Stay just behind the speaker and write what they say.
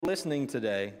listening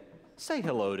today, say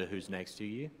hello to who's next to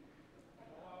you.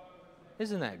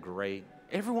 Isn't that great?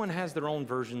 Everyone has their own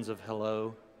versions of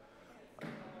hello.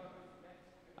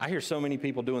 I hear so many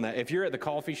people doing that. If you're at the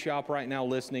coffee shop right now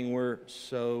listening, we're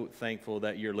so thankful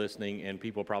that you're listening, and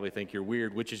people probably think you're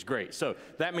weird, which is great. So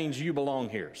that means you belong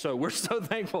here. So we're so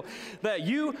thankful that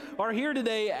you are here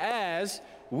today as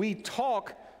we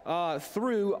talk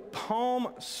through Palm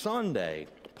Sunday.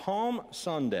 Palm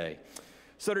Sunday.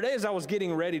 So today, as I was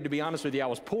getting ready, to be honest with you, I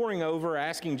was poring over,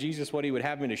 asking Jesus what he would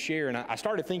have me to share, and I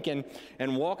started thinking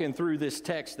and walking through this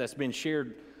text that's been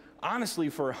shared, honestly,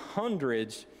 for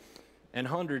hundreds and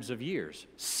hundreds of years,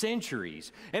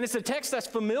 centuries. And it's a text that's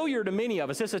familiar to many of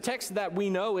us. It's a text that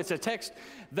we know. It's a text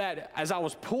that, as I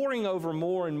was poring over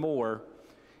more and more,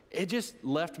 it just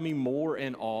left me more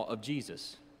in awe of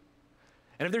Jesus.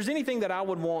 And if there's anything that I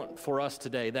would want for us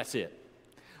today, that's it.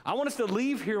 I want us to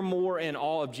leave here more in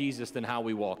awe of Jesus than how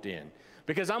we walked in.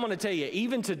 Because I'm going to tell you,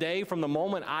 even today, from the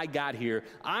moment I got here,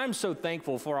 I'm so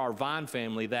thankful for our Vine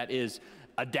family that is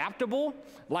adaptable,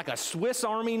 like a Swiss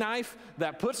Army knife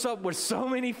that puts up with so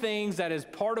many things, that is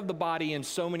part of the body in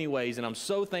so many ways. And I'm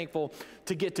so thankful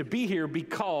to get to be here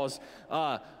because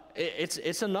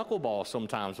it's a knuckleball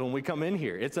sometimes when we come in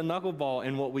here. It's a knuckleball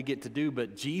in what we get to do,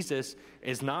 but Jesus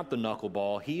is not the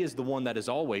knuckleball. He is the one that is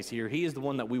always here. He is the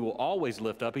one that we will always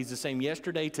lift up. He's the same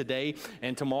yesterday, today,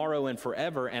 and tomorrow, and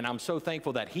forever, and I'm so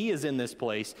thankful that he is in this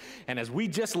place. And as we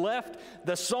just left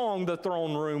the song, The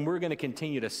Throne Room, we're going to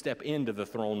continue to step into the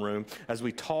throne room as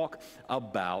we talk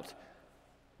about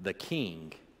the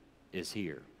King is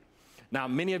here. Now,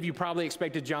 many of you probably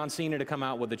expected John Cena to come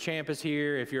out with The Champ is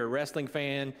here. If you're a wrestling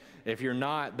fan, if you're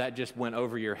not, that just went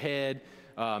over your head.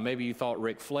 Maybe you thought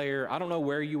Ric Flair. I don't know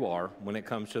where you are when it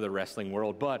comes to the wrestling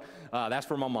world, but that's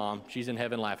for my mom. She's in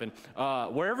heaven laughing.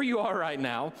 Wherever you are right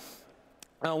now,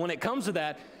 when it comes to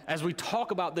that, as we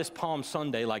talk about this Palm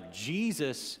Sunday, like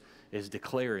Jesus is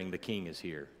declaring the King is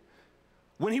here.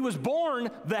 When he was born,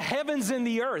 the heavens and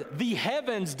the earth, the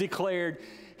heavens declared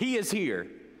he is here.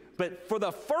 But for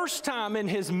the first time in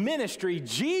his ministry,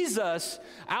 Jesus,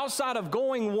 outside of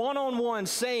going one-on-one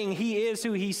saying he is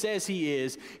who he says he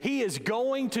is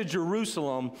going to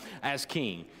Jerusalem as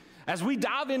king. As we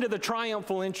dive into the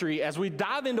triumphal entry, as we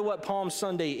dive into what Palm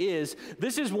Sunday is,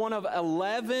 this is one of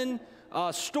 11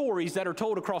 stories that are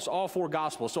told across all four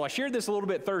Gospels. So I shared this a little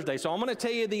bit Thursday, so I'm going to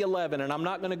tell you the 11, and I'm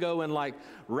not going to go in like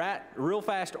real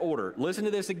fast order. Listen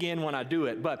to this again when I do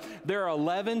it, but there are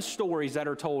 11 stories that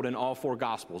are told in all four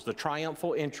Gospels. The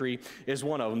triumphal entry is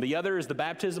one of them. The other is the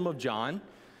baptism of John,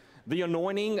 the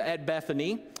anointing at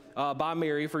Bethany by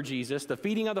Mary for Jesus, the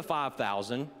feeding of the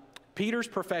 5,000, Peter's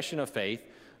profession of faith,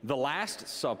 the Last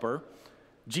Supper,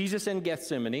 Jesus in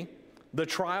Gethsemane, the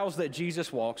trials that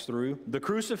Jesus walks through, the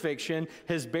crucifixion,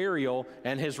 his burial,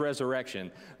 and his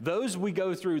resurrection. Those we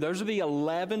go through, those are the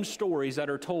 11 stories that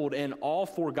are told in all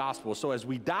four Gospels. So as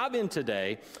we dive in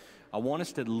today, I want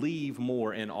us to leave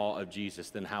more in awe of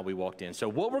Jesus than how we walked in. So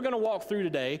what we're going to walk through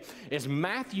today is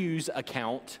Matthew's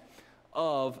account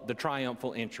of the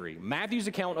triumphal entry. Matthew's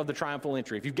account of the triumphal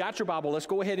entry. If you've got your Bible, let's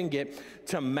go ahead and get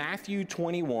to Matthew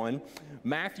 21.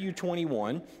 Matthew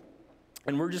 21.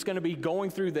 And we're just going to be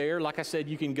going through there. Like I said,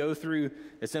 you can go through,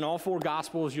 it's in all four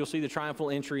Gospels. You'll see the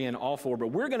triumphal entry in all four. But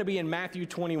we're going to be in Matthew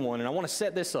 21, and I want to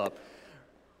set this up.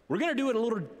 We're going to do it a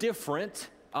little different,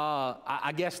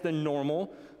 I guess, than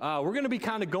normal. We're going to be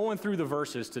kind of going through the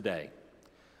verses today.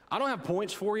 I don't have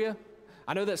points for you.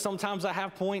 I know that sometimes I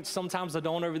have points, sometimes I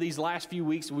don't. Over these last few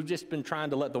weeks, we've just been trying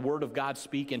to let the Word of God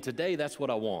speak, and today that's what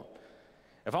I want.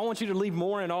 If I want you to leave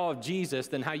more in awe of Jesus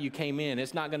than how you came in,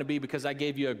 it's not going to be because I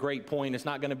gave you a great point. It's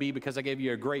not going to be because I gave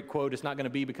you a great quote. It's not going to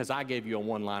be because I gave you a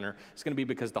one-liner. It's going to be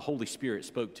because the Holy Spirit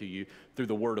spoke to you through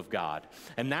the Word of God.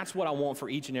 And that's what I want for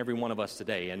each and every one of us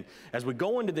today. And as we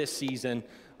go into this season,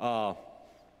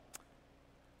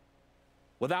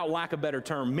 without lack of a better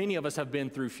term, many of us have been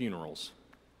through funerals.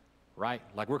 Right?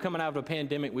 Like we're coming out of a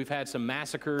pandemic. We've had some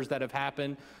massacres that have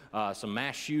happened, some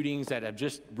mass shootings that have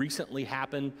just recently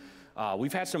happened.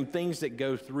 We've had some things that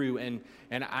go through, and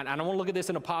I want to look at this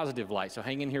in a positive light, so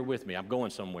hang in here with me. I'm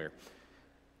going somewhere.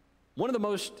 One of the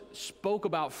most spoke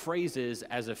about phrases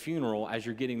as a funeral as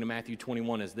you're getting to Matthew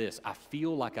 21 is this: I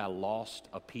feel like I lost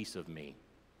a piece of me.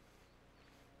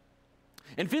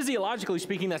 And physiologically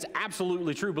speaking, that's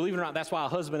absolutely true. Believe it or not, that's why a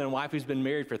husband and wife who's been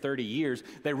married for 30 years,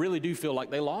 they really do feel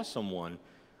like they lost someone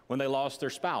when they lost their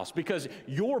spouse, because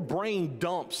your brain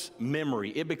dumps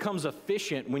memory. It becomes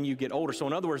efficient when you get older. So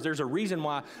in other words, there's a reason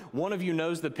why one of you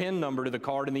knows the PIN number to the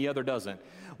card and the other doesn't.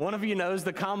 One of you knows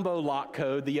the combo lock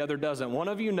code, the other doesn't. One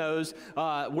of you knows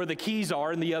where the keys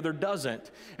are and the other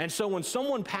doesn't. And so when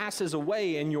someone passes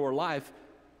away in your life,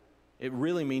 it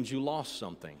really means you lost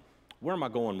something. Where am I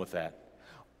going with that?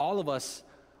 All of us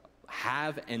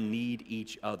have and need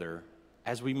each other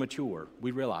as we mature.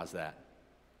 We realize that.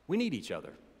 We need each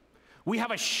other. We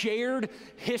have a shared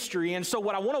history, and so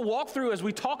what I want to walk through as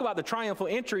we talk about the triumphal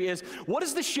entry is, what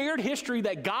is the shared history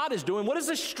that God is doing? What is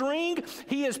the string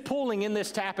he is pulling in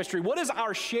this tapestry? What is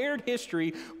our shared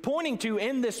history pointing to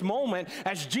in this moment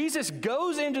as Jesus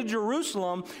goes into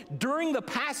Jerusalem during the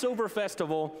Passover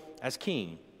festival as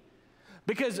king?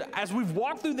 Because as we've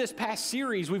walked through this past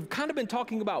series, we've kind of been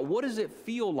talking about what does it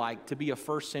feel like to be a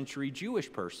first century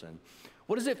Jewish person?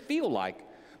 What does it feel like?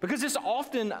 Because it's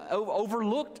often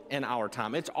overlooked in our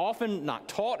time. It's often not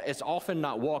taught. It's often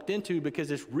not walked into because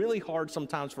it's really hard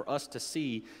sometimes for us to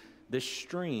see this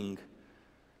string,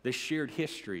 this shared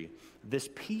history, this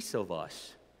piece of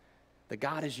us that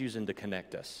God is using to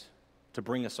connect us, to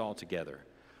bring us all together.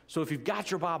 So if you've got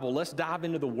your Bible, let's dive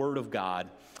into the Word of God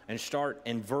and start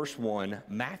in verse 1,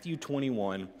 Matthew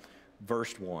 21,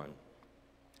 verse 1.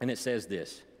 And it says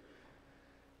this: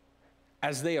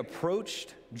 As they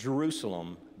approached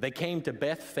Jerusalem, they came to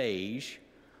Bethphage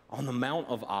on the Mount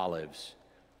of Olives.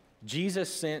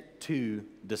 Jesus sent 2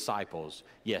 disciples.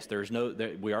 Yes,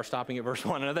 we are stopping at verse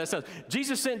 1. That says,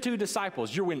 Jesus sent 2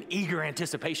 disciples. You're in eager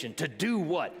anticipation to do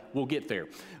what? We'll get there.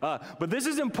 But this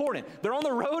is important. They're on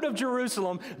the road of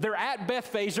Jerusalem. They're at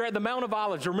Bethphage. They're at the Mount of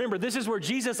Olives. Remember, this is where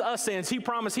Jesus ascends. He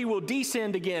promised he will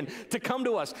descend again to come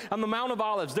to us on the Mount of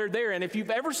Olives. They're there. And if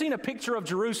you've ever seen a picture of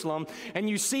Jerusalem and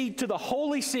you see to the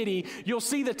holy city, you'll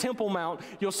see the Temple Mount.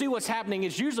 You'll see what's happening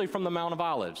is usually from the Mount of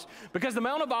Olives. Because the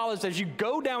Mount of Olives, as you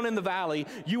go down in the valley,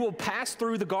 you will pass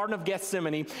through the Garden of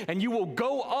Gethsemane, and you will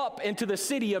go up into the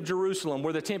city of Jerusalem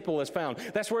where the temple is found.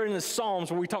 That's where in the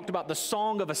Psalms, where we talked about the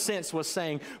Song of Ascents was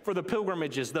saying for the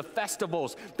pilgrimages, the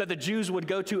festivals that the Jews would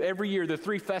go to every year, the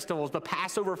 3 festivals. The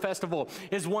Passover festival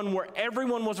is one where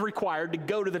everyone was required to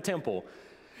go to the temple.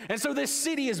 And so this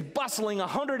city is bustling,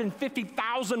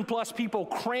 150,000 plus people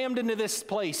crammed into this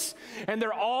place, and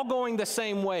they're all going the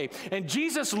same way. And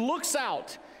Jesus looks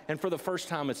out, and for the first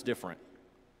time, it's different.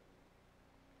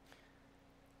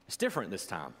 It's different this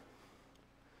time.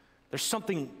 There's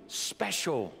something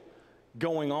special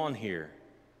going on here.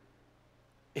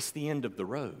 It's the end of the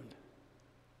road.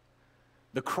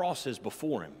 The cross is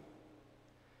before him.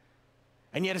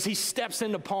 And yet as he steps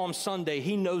into Palm Sunday,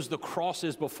 he knows the cross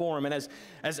is before him. And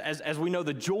as we know,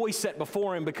 the joy set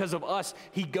before him because of us,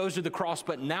 he goes to the cross.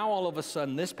 But now all of a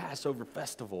sudden, this Passover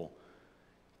festival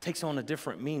takes on a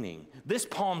different meaning. This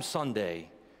Palm Sunday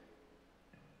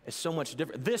is so much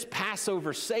different. This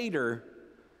Passover Seder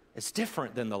is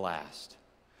different than the last.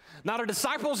 Now, the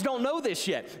disciples don't know this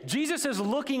yet. Jesus is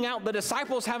looking out. The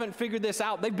disciples haven't figured this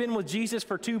out. They've been with Jesus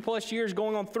for 2+ years,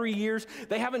 going on 3 years.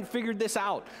 They haven't figured this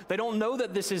out. They don't know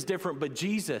that this is different, but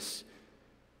Jesus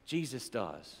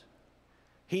does.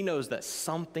 He knows that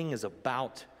something is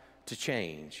about to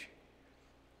change.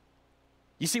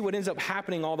 You see what ends up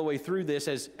happening all the way through this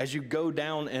as you go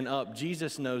down and up,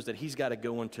 Jesus knows that he's got to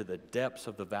go into the depths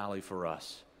of the valley for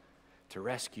us to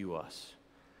rescue us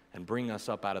and bring us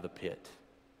up out of the pit.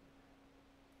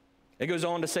 It goes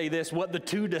on to say this, what the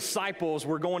 2 disciples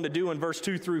were going to do in verse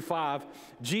 2 through 5,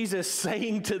 Jesus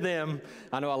saying to them,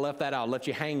 I know I left that out, left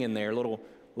you hang in there, little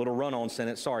run-on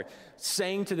sentence, sorry.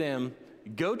 Saying to them,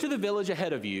 go to the village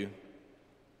ahead of you,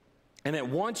 and at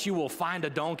once you will find a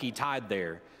donkey tied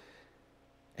there,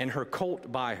 and her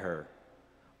colt by her.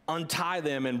 Untie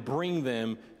them and bring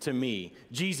them to me.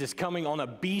 Jesus coming on a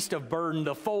beast of burden,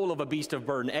 the foal of a beast of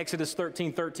burden. Exodus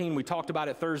 13:13, we talked about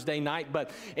it Thursday night,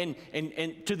 but in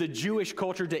to the Jewish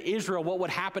culture, to Israel, what would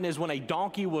happen is when a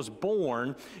donkey was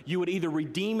born, you would either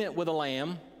redeem it with a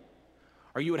lamb,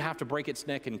 or you would have to break its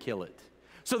neck and kill it.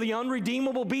 So the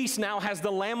unredeemable beast now has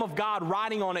the Lamb of God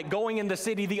riding on it, going in the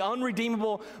city. The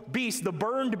unredeemable beast, the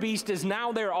burned beast, is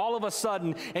now there all of a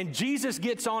sudden, and Jesus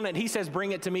gets on it. He says,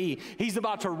 bring it to me. He's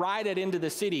about to ride it into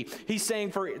the city. He's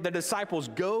saying for the disciples,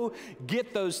 go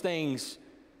get those things.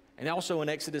 And also in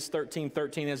Exodus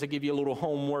 13:13, as I give you a little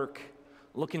homework,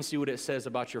 look and see what it says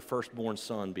about your firstborn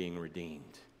son being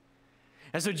redeemed.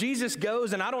 And so Jesus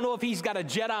goes, and I don't know if he's got a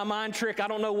Jedi mind trick. I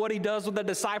don't know what he does with the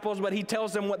disciples, but he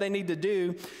tells them what they need to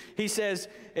do. He says,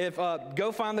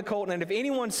 go find the colt, and if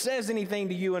anyone says anything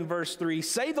to you in verse 3,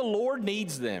 say the Lord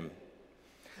needs them.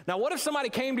 Now, what if somebody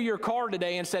came to your car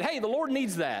today and said, hey, the Lord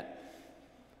needs that?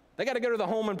 They got to go to the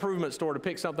home improvement store to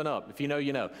pick something up. If you know,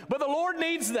 you know. But the Lord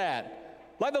needs that.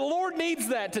 Like the Lord needs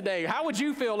that today. How would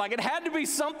you feel? Like it had to be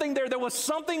something there. There was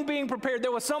something being prepared.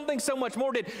 There was something so much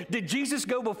more. Did Jesus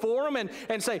go before him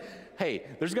and say, hey,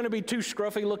 there's going to be two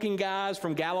scruffy looking guys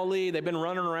from Galilee. They've been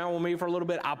running around with me for a little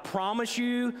bit. I promise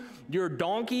you, your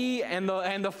donkey and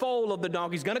the foal of the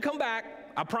donkey is going to come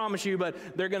back. I promise you,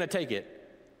 but they're going to take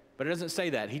it. But it doesn't say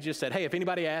that. He just said, hey, if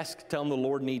anybody asks, tell them the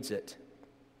Lord needs it.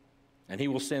 And he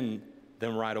will send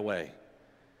them right away.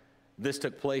 This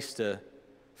took place to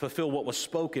fulfill what was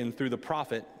spoken through the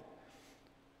prophet.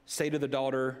 Say to the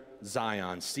daughter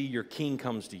Zion, see, your king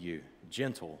comes to you,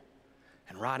 gentle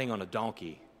and riding on a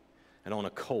donkey and on a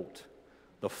colt,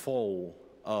 the foal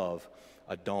of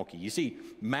a donkey. You see,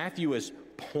 Matthew is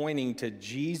pointing to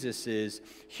Jesus's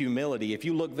humility. If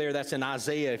you look there, that's in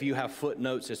Isaiah. If you have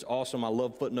footnotes, it's awesome. I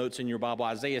love footnotes in your Bible.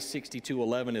 Isaiah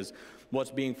 62:11 is what's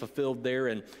being fulfilled there.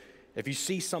 And if you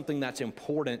see something that's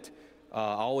important, I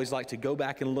always like to go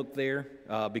back and look there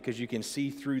because you can see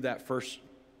through that first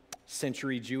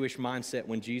century Jewish mindset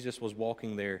when Jesus was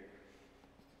walking there.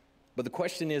 But the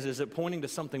question is it pointing to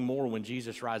something more when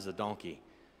Jesus rides the donkey?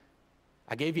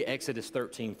 I gave you Exodus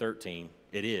 13:13.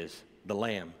 It is the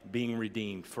lamb being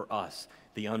redeemed for us,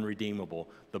 the unredeemable,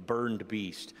 the burdened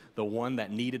beast, the one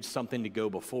that needed something to go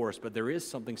before us. But there is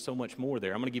something so much more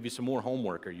there. I'm going to give you some more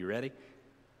homework. Are you ready?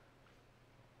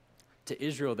 To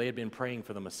Israel, they had been praying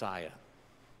for the Messiah.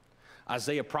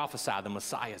 Isaiah prophesied the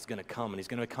Messiah is going to come, and he's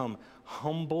going to come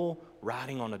humble,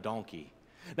 riding on a donkey.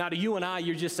 Now, to you and I,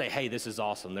 you just say, hey, this is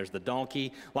awesome. There's the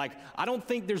donkey. Like, I don't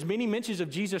think there's many mentions of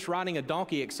Jesus riding a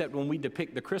donkey except when we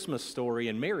depict the Christmas story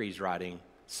and Mary's riding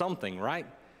something, right?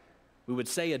 We would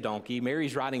say a donkey.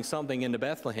 Mary's riding something into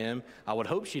Bethlehem. I would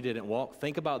hope she didn't walk.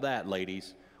 Think about that,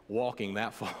 ladies, walking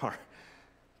that far.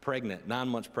 Pregnant, 9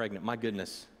 months pregnant. My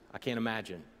goodness, I can't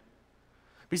imagine.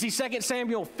 You see, 2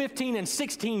 Samuel 15 and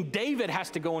 16, David has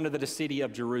to go into the city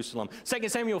of Jerusalem. 2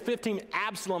 Samuel 15,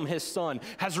 Absalom, his son,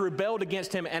 has rebelled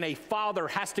against him, and a father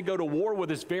has to go to war with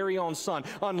his very own son,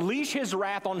 unleash his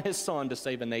wrath on his son to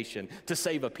save a nation, to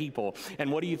save a people.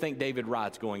 And what do you think David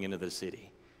rides going into the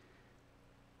city?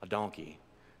 A donkey.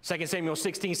 2 Samuel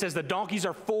 16 says the donkeys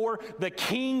are for the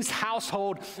king's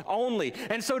household only.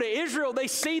 And so to Israel, they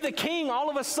see the king.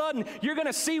 All of a sudden, you're going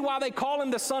to see why they call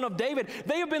him the son of David.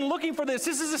 They have been looking for this.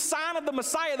 This is a sign of the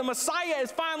Messiah. The Messiah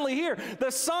is finally here. The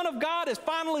Son of God is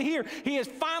finally here. He is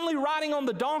finally riding on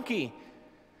the donkey.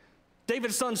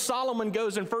 David's son Solomon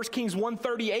goes in 1 Kings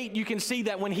 1:38. You can see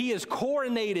that when he is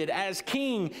coronated as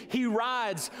king, he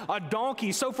rides a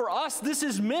donkey. So for us, this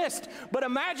is missed. But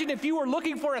imagine if you were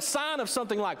looking for a sign of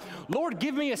something like, Lord,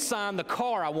 give me a sign, the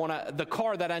car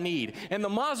that I need. And the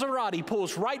Maserati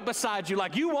pulls right beside you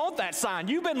like, you want that sign.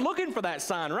 You've been looking for that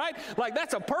sign, right? Like,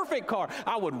 that's a perfect car.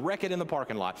 I would wreck it in the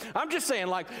parking lot. I'm just saying,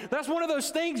 like, that's one of those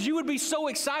things you would be so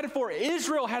excited for.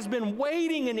 Israel has been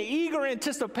waiting in eager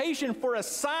anticipation for a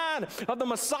sign of the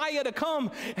Messiah to come,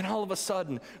 and all of a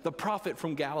sudden the prophet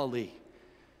from Galilee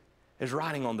is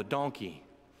riding on the donkey.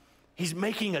 He's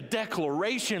making a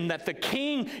declaration that the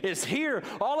king is here.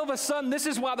 All of a sudden, this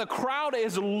is why the crowd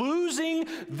is losing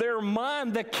their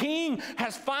mind. The king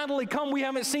has finally come. We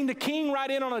haven't seen the king ride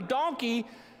in on a donkey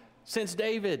since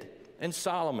David and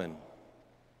Solomon.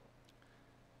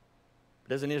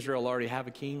 Doesn't Israel already have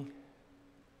a king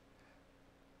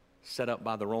set up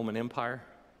by the Roman Empire?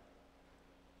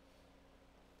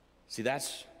 See,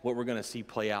 that's what we're going to see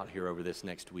play out here over this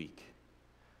next week.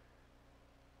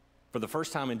 For the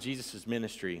first time in Jesus'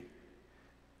 ministry,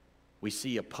 we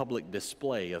see a public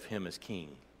display of him as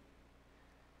king.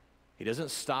 He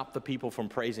doesn't stop the people from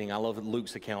praising. I love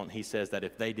Luke's account. He says that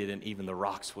if they didn't, even the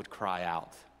rocks would cry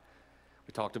out.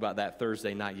 We talked about that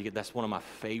Thursday night. That's one of my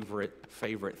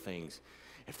favorite things.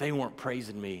 If they weren't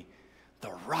praising me,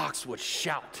 the rocks would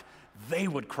shout. They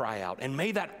would cry out. And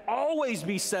may that always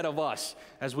be said of us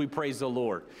as we praise the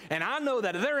Lord. And I know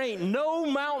that there ain't no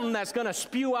mountain that's going to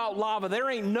spew out lava. There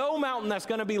ain't no mountain that's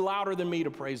going to be louder than me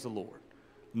to praise the Lord.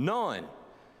 None.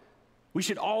 We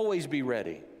should always be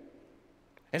ready.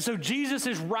 And so Jesus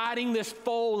is riding this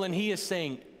foal, and he is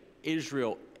saying,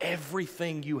 Israel,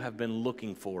 everything you have been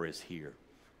looking for is here.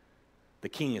 The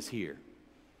king is here.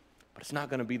 But it's not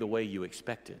going to be the way you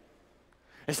expected.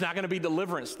 It's not going to be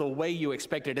deliverance the way you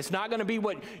expected. It's not going to be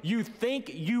what you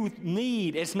think you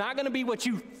need. It's not going to be what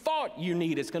you thought you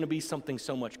need. It's going to be something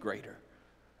so much greater.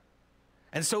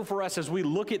 And so for us, as we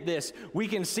look at this, we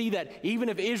can see that even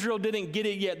if Israel didn't get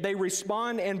it yet, they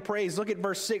respond and praise. Look at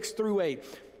verse 6 through 8.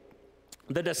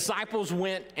 The disciples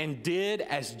went and did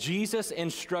as Jesus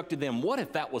instructed them. What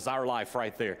if that was our life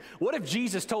right there? What if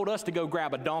Jesus told us to go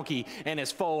grab a donkey and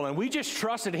his foal, and we just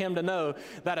trusted him to know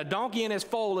that a donkey and his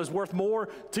foal is worth more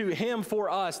to him for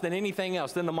us than anything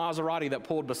else, than the Maserati that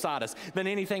pulled beside us, than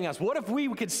anything else? What if we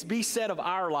could be said of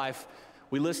our life,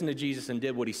 we listened to Jesus and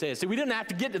did what he said? See, we didn't have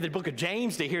to get to the book of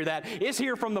James to hear that. It's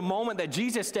here from the moment that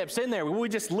Jesus steps in there. We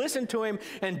just listen to him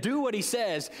and do what he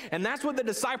says. And that's what the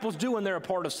disciples do when they're a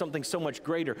part of something so much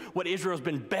greater, what Israel's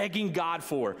been begging God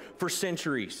for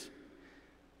centuries.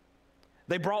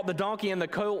 They brought the donkey and the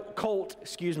colt,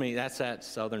 that's that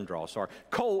southern drawl,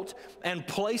 colt, and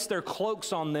placed their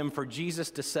cloaks on them for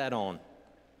Jesus to sit on.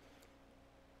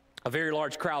 A very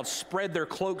large crowd spread their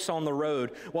cloaks on the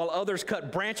road, while others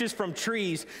cut branches from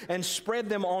trees and spread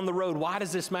them on the road. Why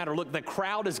does this matter? Look, the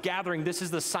crowd is gathering. This is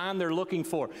the sign they're looking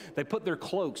for. They put their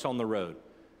cloaks on the road.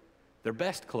 Their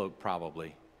best cloak,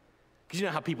 probably. Because you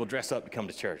know how people dress up to come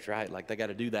to church, right? Like, they got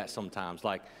to do that sometimes.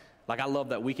 Like I love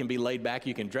that we can be laid back.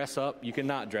 You can dress up. You can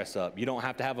not dress up. You don't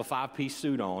have to have a 5-piece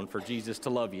suit on for Jesus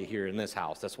to love you here in this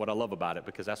house. That's what I love about it,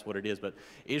 because that's what it is. But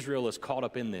Israel is caught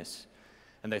up in this,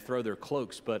 and they throw their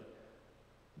cloaks. But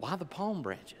why the palm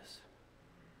branches?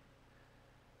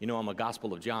 You know, I'm a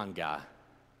Gospel of John guy.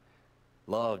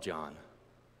 Love John.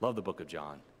 Love the book of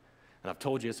John. And I've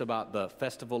told you it's about the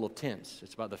Festival of Tents.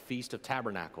 It's about the Feast of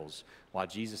Tabernacles. While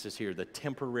Jesus is here, the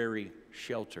temporary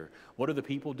shelter. What are the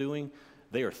people doing?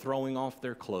 They are throwing off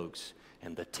their cloaks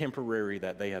and the temporary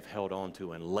that they have held on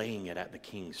to and laying it at the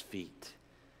king's feet.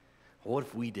 What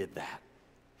if we did that?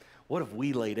 What if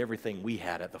we laid everything we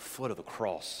had at the foot of the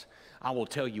cross? I will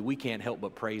tell you, we can't help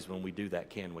but praise when we do that,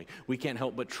 can we? We can't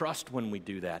help but trust when we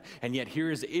do that. And yet here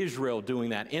is Israel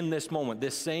doing that in this moment,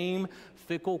 this same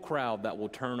fickle crowd that will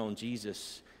turn on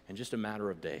Jesus in just a matter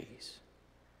of days.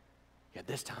 Yet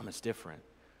this time it's different.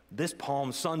 This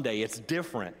Palm Sunday, it's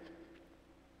different.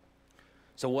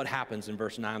 So what happens in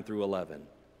verse 9 through 11?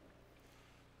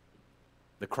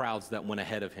 The crowds that went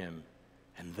ahead of him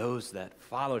and those that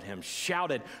followed him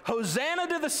shouted, "Hosanna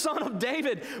to the Son of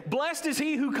David! Blessed is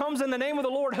he who comes in the name of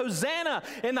the Lord! Hosanna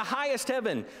in the highest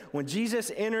heaven!" When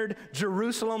Jesus entered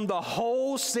Jerusalem, the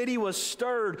whole city was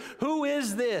stirred. "Who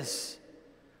is this?"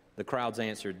 The crowds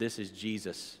answered, "This is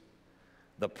Jesus,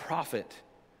 the prophet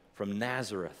from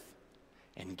Nazareth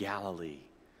in Galilee."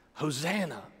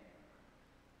 Hosanna!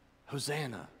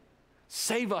 Hosanna!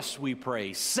 Save us, we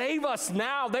pray. Save us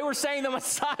now. They were saying the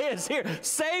Messiah is here.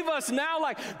 Save us now.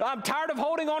 Like, I'm tired of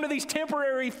holding on to these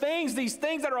temporary things, these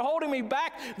things that are holding me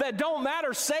back that don't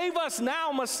matter. Save us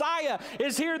now. Messiah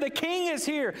is here. The King is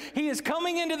here. He is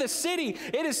coming into the city.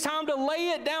 It is time to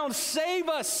lay it down. Save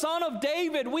us, Son of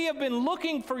David. We have been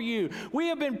looking for you. We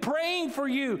have been praying for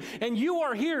you, and you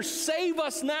are here. Save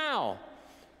us now.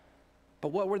 But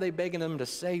what were they begging them to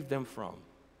save them from?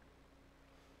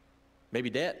 Maybe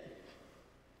debt?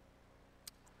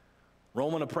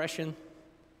 Roman oppression?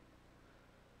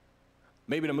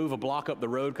 Maybe to move a block up the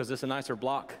road because it's a nicer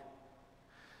block?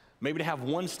 Maybe to have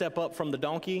one step up from the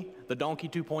donkey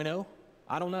 2.0?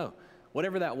 I don't know.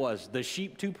 Whatever that was, the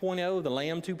sheep 2.0, the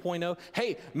lamb 2.0.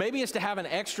 Hey, maybe it's to have an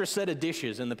extra set of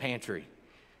dishes in the pantry.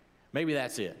 Maybe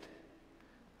that's it.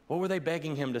 What were they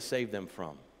begging him to save them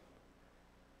from?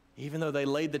 Even though they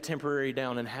laid the temporary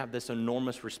down and have this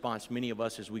enormous response, many of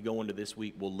us as we go into this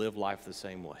week will live life the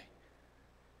same way.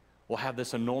 We'll have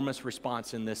this enormous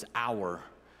response in this hour,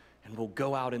 and we'll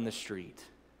go out in the street,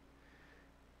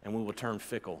 and we will turn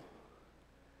fickle.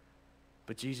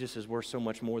 But Jesus is worth so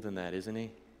much more than that, isn't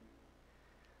he?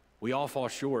 We all fall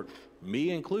short,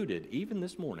 me included, even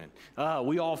this morning.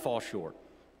 We all fall short.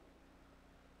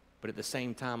 But at the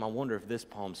same time, I wonder if this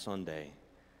Palm Sunday,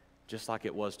 just like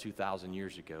it was 2,000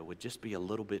 years ago, would just be a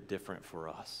little bit different for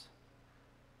us.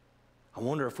 I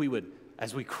wonder if we would,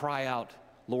 as we cry out,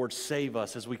 "Lord, save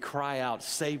us," as we cry out,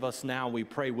 "Save us now," we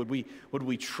pray, would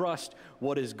we trust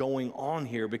what is going on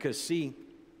here? Because see,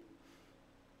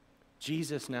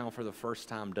 Jesus now for the first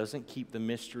time doesn't keep the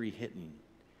mystery hidden.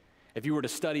 If you were to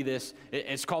study this,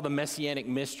 it's called the Messianic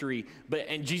mystery. But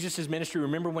in Jesus' ministry,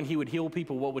 remember when he would heal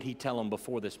people, what would he tell them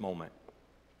before this moment?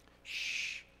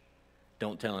 Shh,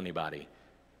 don't tell anybody.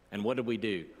 And what did we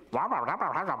do?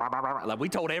 Like we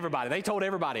told everybody. They told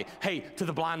everybody, "Hey, to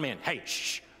the blind man, hey,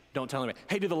 shh, don't tell anybody.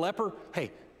 Hey, to the leper,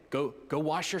 hey, go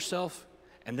wash yourself,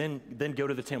 and then go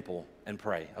to the temple and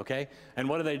pray," okay? And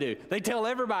what do? They tell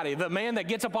everybody. The man that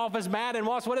gets up off his mat and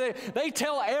walks, what do? They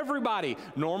tell everybody.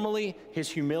 Normally, his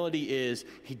humility is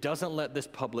he doesn't let this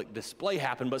public display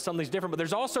happen, but something's different. But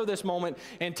there's also this moment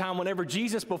in time whenever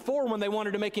Jesus, before when they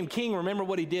wanted to make him king, remember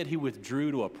what he did? He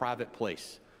withdrew to a private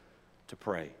place to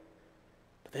pray.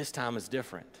 But this time is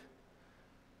different.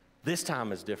 This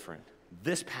time is different.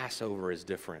 This Passover is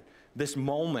different. This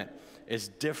moment is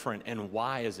different. And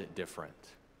why is it different?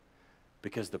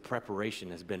 Because the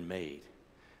preparation has been made.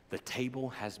 The table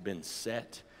has been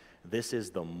set. This is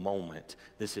the moment.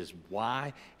 This is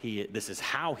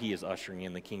how he is ushering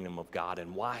in the kingdom of God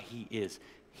and why he is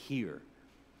here.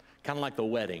 Kind of like the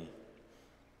wedding.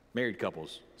 Married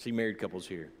couples. See married couples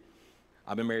here.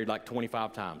 I've been married like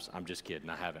 25 times. I'm just kidding.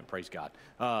 I haven't. Praise God.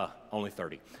 Only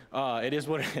 30. It is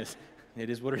what it is. It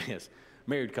is what it is.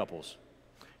 Married couples.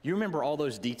 You remember all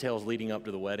those details leading up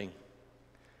to the wedding?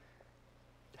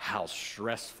 How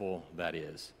stressful that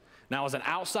is. Now, as an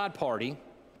outside party,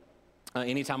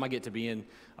 anytime I get to be in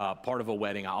part of a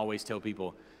wedding, I always tell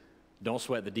people, don't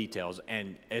sweat the details.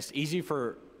 And it's easy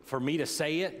for me to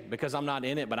say it because I'm not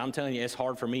in it, but I'm telling you, it's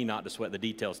hard for me not to sweat the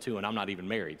details too, and I'm not even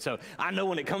married. So I know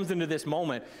when it comes into this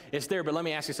moment, it's there. But let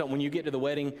me ask you something. When you get to the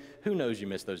wedding, who knows you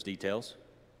missed those details?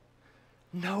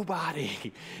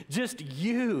 Nobody. Just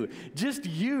you.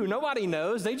 Nobody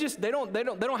knows. They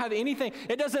don't have anything.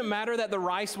 It doesn't matter that the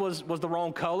rice was the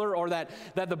wrong color, or that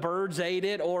the birds ate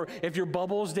it, or if your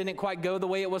bubbles didn't quite go the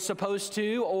way it was supposed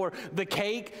to, or the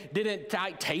cake didn't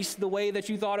taste the way that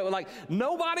you thought it would. Like,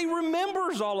 nobody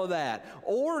remembers all of that.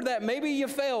 Or that maybe you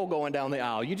fell going down the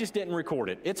aisle. You just didn't record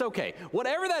it. It's okay.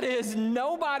 Whatever that is,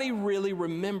 nobody really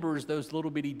remembers those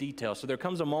little bitty details. So there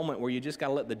comes a moment where you just got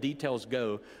to let the details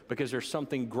go because there's something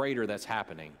greater that's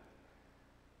happening.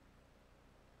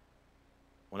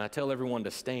 When I tell everyone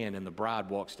to stand and the bride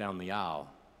walks down the aisle,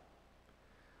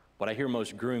 what I hear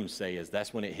most grooms say is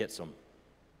that's when it hits them.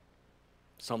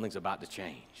 Something's about to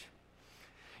change.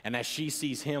 And as she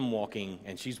sees him walking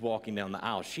and she's walking down the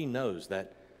aisle, she knows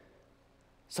that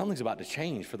something's about to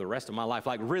change for the rest of my life.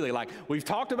 Like, really, like, we've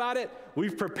talked about it,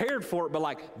 we've prepared for it, but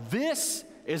like, this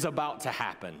is about to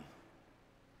happen.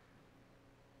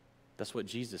 That's what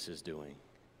Jesus is doing.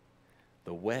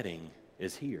 The wedding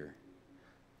is here.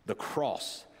 The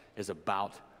cross is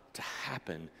about to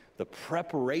happen. The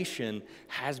preparation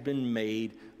has been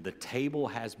made. The table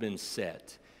has been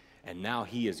set. And now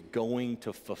he is going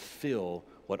to fulfill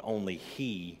what only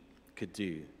he could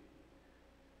do.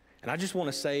 And I just want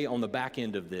to say on the back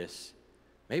end of this,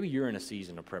 maybe you're in a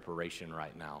season of preparation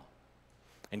right now.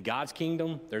 In God's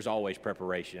kingdom, there's always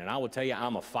preparation. And I will tell you,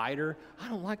 I'm a fighter. I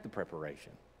don't like the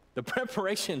preparation. The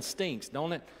preparation stinks,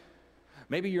 don't it?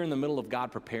 Maybe you're in the middle of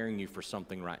God preparing you for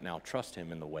something right now. Trust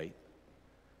him in the wait.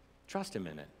 Trust him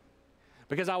in it.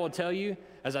 Because I will tell you,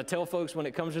 as I tell folks when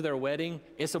it comes to their wedding,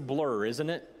 it's a blur, isn't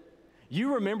it?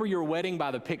 You remember your wedding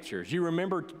by the pictures. You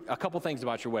remember a couple things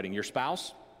about your wedding. Your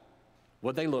spouse,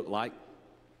 what they look like.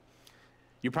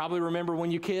 You probably remember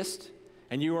when you kissed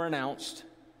and you were announced.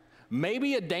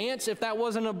 Maybe a dance if that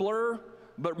wasn't a blur.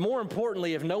 But more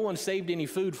importantly, if no one saved any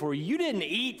food for you, you didn't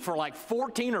eat for like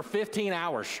 14 or 15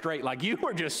 hours straight. Like, you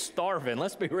were just starving.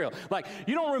 Let's be real. Like,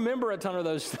 you don't remember a ton of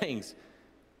those things.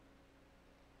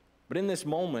 But in this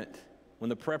moment, when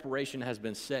the preparation has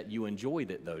been set, you enjoyed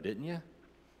it though, didn't you?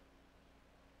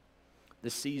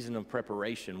 This season of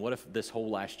preparation, what if this whole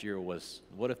last year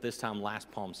what if this time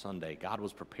last Palm Sunday, God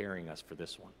was preparing us for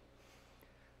this one?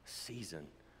 Season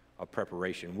of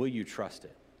preparation. Will you trust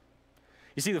it?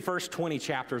 You see, the first 20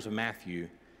 chapters of Matthew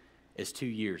is 2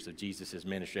 years of Jesus'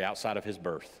 ministry outside of his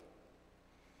birth.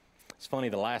 It's funny,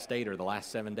 the last 8 are the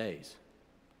last 7 days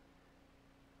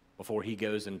before he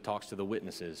goes and talks to the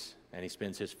witnesses and he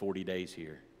spends his 40 days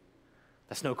here.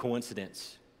 That's no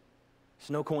coincidence. It's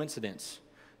no coincidence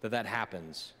that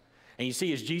happens. And you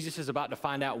see, as Jesus is about to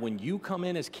find out when you come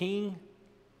in as king,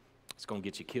 it's going to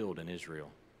get you killed in Israel.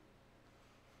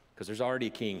 Because there's already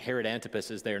a king. Herod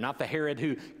Antipas is there. Not the Herod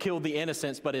who killed the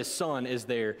innocents, but his son is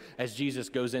there as Jesus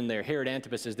goes in there. Herod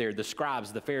Antipas is there. The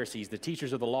scribes, the Pharisees, the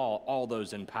teachers of the law, all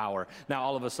those in power. Now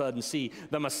all of a sudden, see,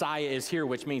 the Messiah is here,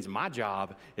 which means my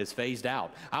job is phased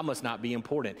out. I must not be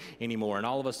important anymore. And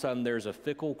all of a sudden, there's a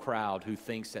fickle crowd who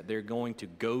thinks that they're going to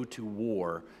go to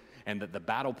war and that the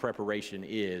battle preparation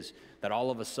is that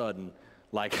all of a sudden,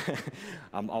 like,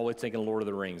 I'm always thinking Lord of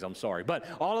the Rings, I'm sorry. But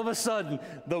all of a sudden,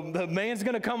 the man's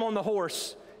going to come on the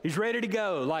horse. He's ready to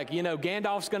go. Like, you know,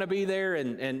 Gandalf's going to be there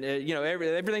and you know,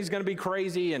 everything's going to be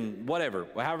crazy and whatever,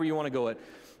 however you want to go it.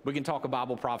 We can talk a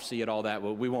Bible prophecy and all that,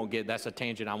 but we won't get, that's a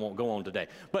tangent I won't go on today.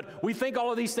 But we think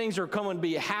all of these things are coming to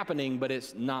be happening, but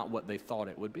it's not what they thought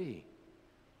it would be.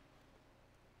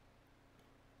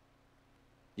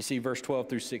 You see, verse 12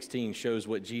 through 16 shows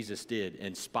what Jesus did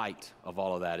in spite of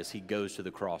all of that as he goes to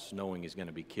the cross knowing he's going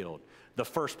to be killed. The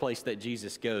first place that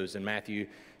Jesus goes in Matthew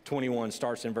 21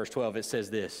 starts in verse 12. It says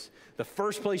this: the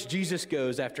first place Jesus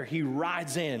goes after he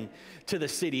rides in to the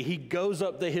city, he goes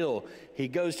up the hill, he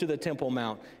goes to the Temple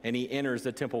Mount, and he enters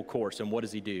the temple courts. And what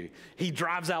does he do? He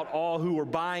drives out all who were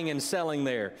buying and selling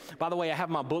there. By the way, I have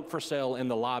my book for sale in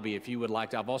the lobby if you would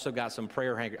like to. I've also got some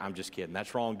prayer hanger. I'm just kidding.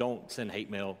 That's wrong. Don't send hate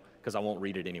mail, because I won't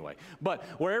read it anyway. But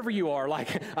wherever you are,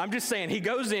 I'm just saying, he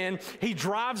goes in, he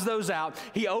drives those out,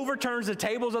 he overturns the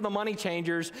tables of the money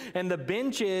changers and the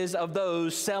benches of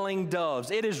those selling doves.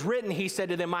 It is written, he said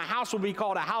to them, my house will be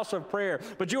called a house of prayer,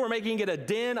 but you are making it a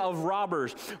den of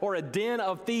robbers or a den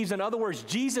of thieves. In other words,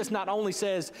 Jesus not only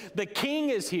says the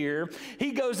king is here,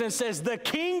 he goes and says the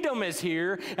kingdom is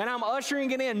here, and I'm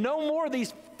ushering it in. No more of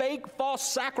these fake false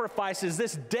sacrifices,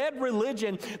 this dead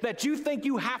religion that you think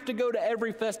you have to go to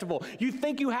every festival. You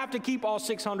think you have to keep all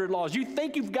 600 laws. You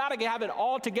think you've got to have it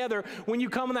all together when you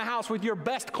come in the house with your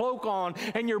best cloak on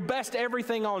and your best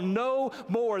everything on. No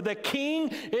more. The king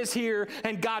is here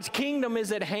and God's kingdom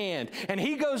is at hand. And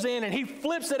he goes in and he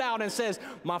flips it out and says,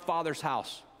 my Father's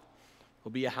house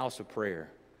will be a house of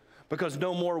prayer. Because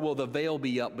no more will the veil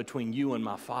be up between you and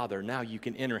my Father. Now you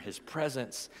can enter his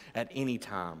presence at any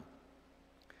time.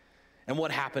 And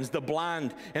what happens? The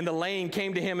blind and the lame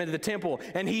came to him into the temple,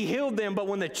 and he healed them. But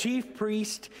when the chief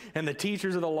priest and the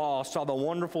teachers of the law saw the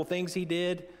wonderful things he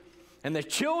did, and the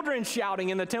children shouting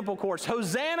in the temple courts,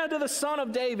 Hosanna to the Son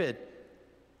of David,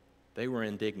 they were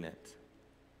indignant.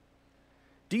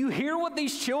 Do you hear what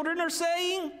these children are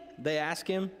saying? They asked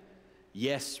him.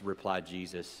 Yes, replied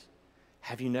Jesus.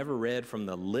 Have you never read from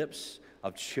the lips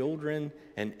of children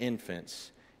and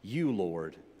infants, you,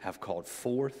 Lord, have called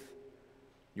forth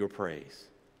your praise?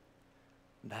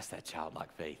 That's that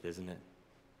childlike faith, isn't it?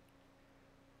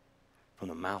 From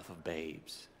the mouth of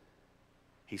babes,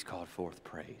 he's called forth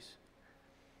praise.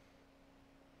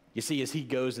 You see, as he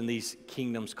goes and these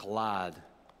kingdoms collide,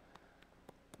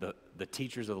 the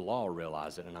teachers of the law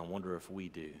realize it, and I wonder if we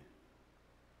do.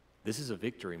 This is a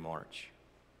victory march.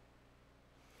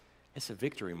 It's a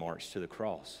victory march to the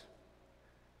cross.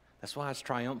 That's why it's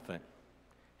triumphant.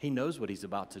 He knows what he's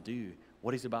about to do,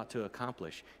 what he's about to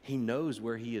accomplish. He knows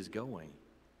where he is going.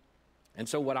 And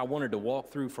so what I wanted to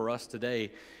walk through for us today,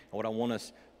 and what I want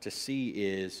us to see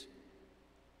is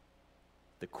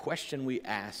the question we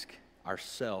ask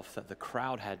ourselves that the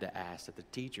crowd had to ask, that the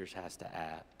teachers had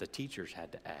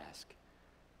to ask.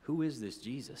 Who is this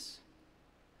Jesus?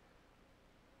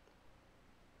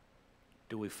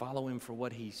 Do we follow him for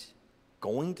what he's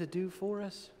going to do for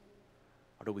us?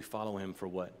 Or do we follow him for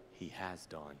what he has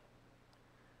done?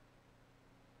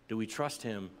 Do we trust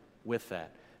him with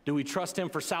that? Do we trust him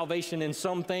for salvation in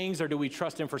some things, or do we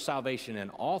trust him for salvation in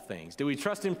all things? Do we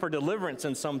trust him for deliverance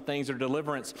in some things, or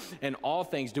deliverance in all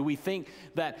things? Do we think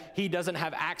that he doesn't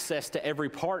have access to every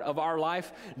part of our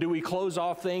life? Do we close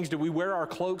off things? Do we wear our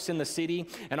cloaks in the city,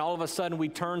 and all of a sudden we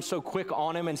turn so quick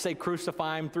on him and say,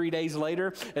 crucify him 3 days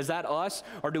later? Is that us?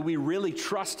 Or do we really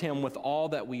trust him with all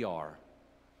that we are?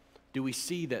 Do we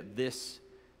see that this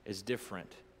is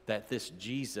different, that this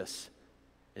Jesus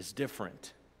is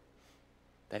different,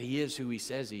 that he is who he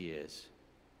says he is?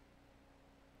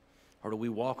 Or do we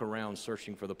walk around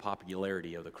searching for the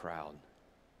popularity of the crowd?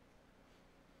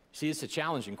 See, it's a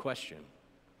challenging question.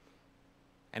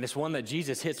 And it's one that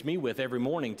Jesus hits me with every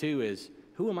morning too, is,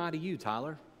 who am I to you,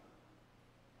 Tyler?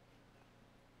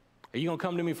 Are you going to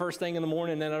come to me first thing in the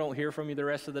morning and then I don't hear from you the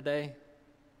rest of the day?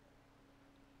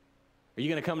 Are you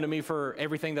going to come to me for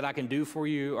everything that I can do for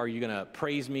you? Are you going to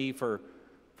praise me for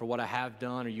what I have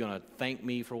done? Are you going to thank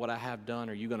me for what I have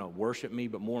done? Are you going to worship me?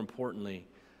 But more importantly,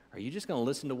 are you just going to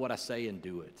listen to what I say and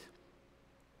do it?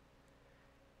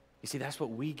 You see, that's what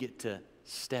we get to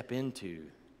step into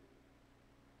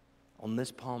on this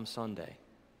Palm Sunday.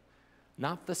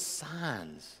 Not the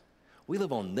signs. We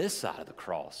live on this side of the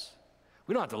cross.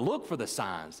 We don't have to look for the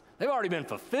signs. They've already been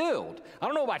fulfilled. I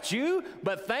don't know about you,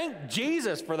 but thank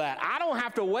Jesus for that. I don't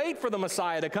have to wait for the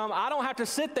Messiah to come. I don't have to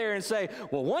sit there and say,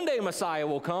 well, one day Messiah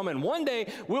will come, and one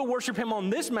day we'll worship him on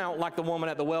this mount like the woman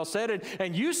at the well said.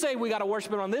 And you say we got to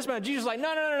worship him on this mount. Jesus is like,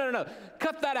 no.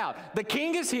 Cut that out. The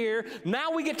king is here.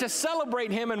 Now we get to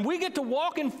celebrate him, and we get to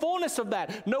walk in fullness of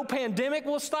that. No pandemic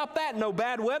will stop that. No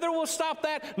bad weather will stop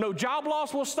that. No job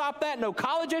loss will stop that. No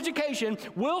college education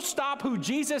will stop who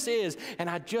Jesus is. And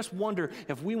I just wonder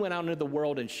if we went out into the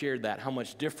world and shared that, how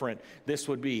much different this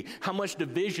would be, how much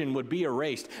division would be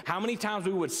erased, how many times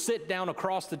we would sit down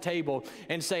across the table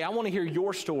and say, I want to hear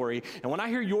your story. And when I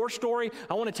hear your story,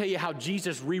 I want to tell you how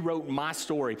Jesus rewrote my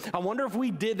story. I wonder if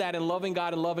we did that in loving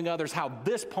God and loving others, how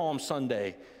this Palm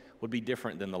Sunday would be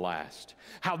different than the last.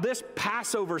 How this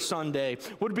Passover Sunday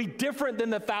would be different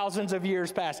than the thousands of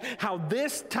years past. How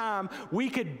this time we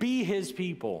could be his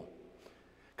people.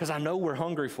 Because I know we're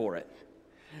hungry for it.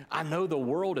 I know the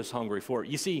world is hungry for it.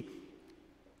 You see,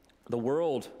 the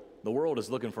world is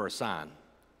looking for a sign.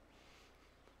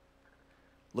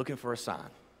 Looking for a sign.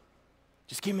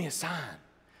 Just give me a sign.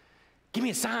 Give me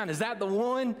a sign. Is that the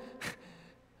one?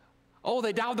 Oh,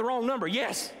 they dialed the wrong number.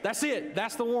 Yes, that's it.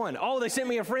 That's the one. Oh, they sent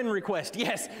me a friend request.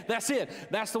 Yes, that's it.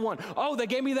 That's the one. Oh, they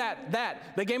gave me that.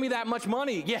 They gave me that much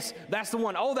money. Yes, that's the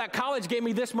one. Oh, that college gave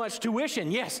me this much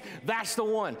tuition. Yes, that's the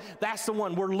one. That's the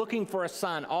one. We're looking for a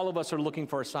sign. All of us are looking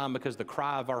for a sign because the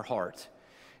cry of our heart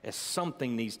is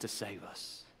something needs to save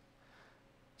us.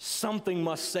 Something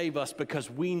must save us because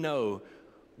we know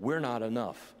we're not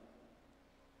enough.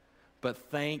 But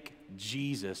thank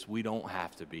Jesus, we don't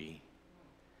have to be.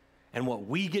 And what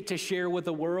we get to share with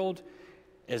the world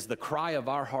is the cry of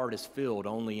our heart is filled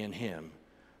only in him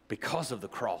because of the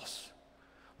cross.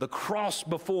 The cross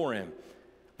before him.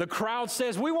 The crowd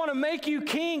says, we want to make you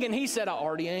king. And he said, I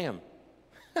already am.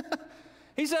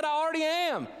 He said, I already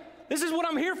am. This is what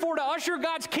I'm here for, to usher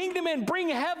God's kingdom in, bring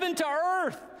heaven to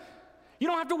earth. You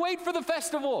don't have to wait for the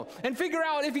festival and figure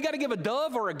out if you got to give a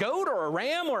dove or a goat or a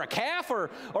ram or a calf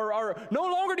or no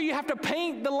longer do you have to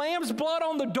paint the lamb's blood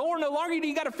on the door. No longer do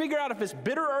you got to figure out if it's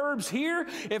bitter herbs here,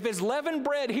 if it's leavened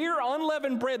bread here,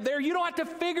 unleavened bread there. You don't have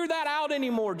to figure that out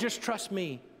anymore. Just trust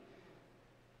me.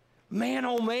 Man,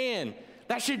 oh man,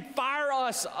 that should fire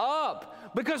us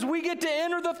up because we get to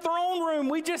enter the throne room.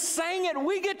 We just sang it.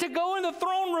 We get to go in the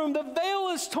throne room. The veil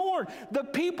is torn. The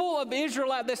people of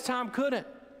Israel at this time couldn't.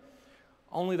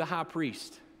 Only the high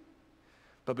priest.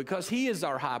 But because he is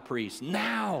our high priest,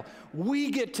 now we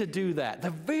get to do that. The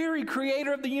very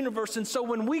creator of the universe. And so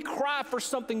when we cry for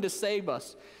something to save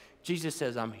us, Jesus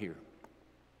says, I'm here.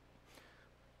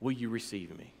 Will you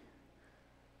receive me?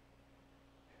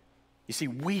 You see,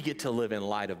 we get to live in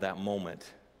light of that moment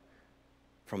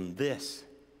from this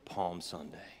Palm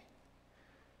Sunday.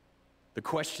 The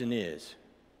question is,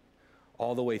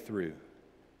 all the way through,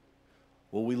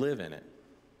 will we live in it?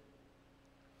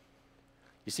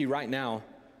 You see, right now,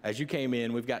 as you came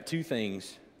in, we've got two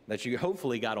things that you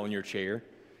hopefully got on your chair.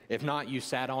 If not, you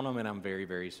sat on them, and I'm very,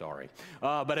 very sorry.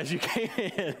 But as you came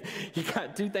in, you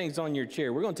got two things on your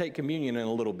chair. We're going to take communion in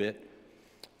a little bit.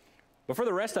 But for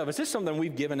the rest of us, this is something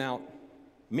we've given out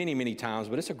many, many times,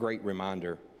 but it's a great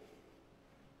reminder.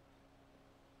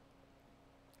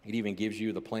 It even gives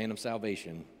you the plan of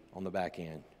salvation on the back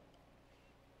end.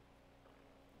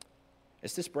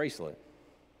 It's this bracelet.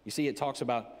 You see, it talks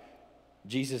about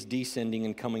Jesus descending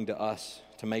and coming to us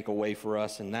to make a way for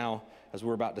us. And now, as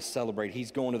we're about to celebrate,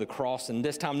 he's going to the cross. And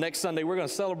this time next Sunday, we're going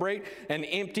to celebrate an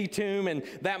empty tomb and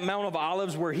that Mount of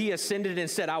Olives where he ascended and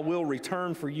said, I will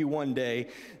return for you one day.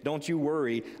 Don't you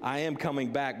worry, I am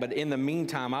coming back. But in the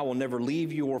meantime, I will never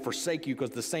leave you or forsake you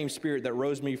because the same spirit that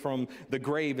rose me from the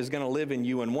grave is going to live in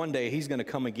you. And one day he's going to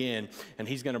come again and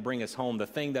he's going to bring us home. The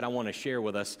thing that I want to share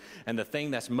with us and the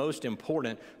thing that's most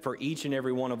important for each and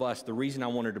every one of us, the reason I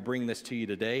wanted to bring this to you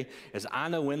today is I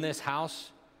know in this house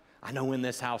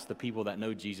the people that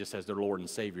know Jesus as their Lord and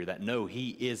Savior, that know he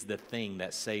is the thing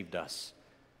that saved us.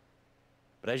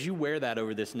 But as you wear that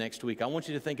over this next week, I want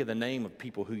you to think of the name of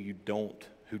people who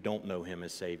don't know him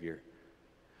as Savior.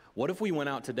 What if we went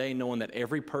out today knowing that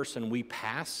every person we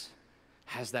pass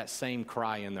has that same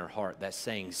cry in their heart, that's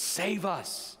saying, save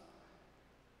us.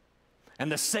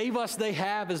 And the save us they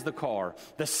have is the car.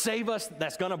 The save us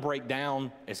that's going to break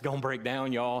down, it's going to break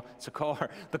down, y'all. It's a car.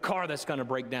 The car that's going to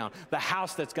break down. The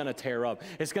house that's going to tear up.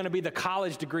 It's going to be the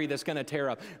college degree that's going to tear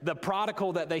up. The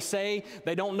prodigal that they say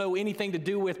they don't know anything to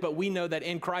do with, but we know that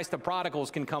in Christ the prodigals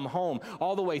can come home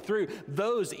all the way through.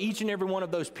 Each and every one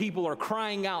of those people are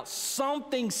crying out,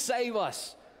 something save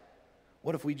us.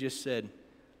 What if we just said,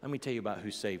 let me tell you about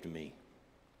who saved me?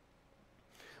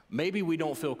 Maybe we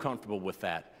don't feel comfortable with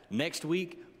that. Next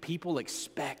week, people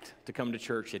expect to come to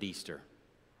church at Easter.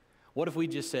 What if we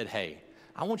just said, hey,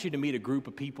 I want you to meet a group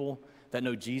of people that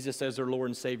know Jesus as their Lord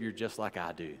and Savior just like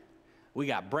I do. We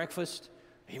got breakfast,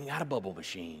 even got a bubble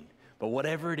machine. But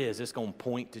whatever it is, it's going to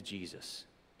point to Jesus.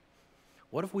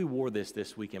 What if we wore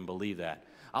this week and believe that?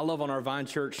 I love on our Vine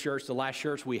Church shirts, the last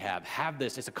shirts we have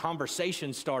this. It's a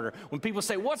conversation starter. When people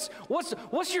say, what's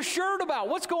your shirt about?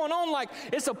 What's going on? Like,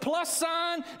 it's a plus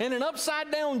sign and an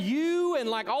upside down U and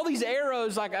like all these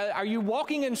arrows. Like, are you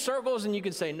walking in circles? And you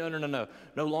can say, no.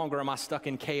 No longer am I stuck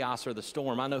in chaos or the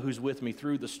storm. I know who's with me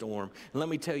through the storm. And let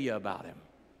me tell you about him.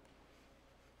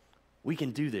 We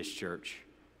can do this, church.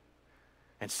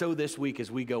 And so this week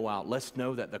as we go out, let's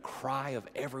know that the cry of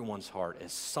everyone's heart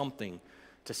is something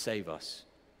to save us.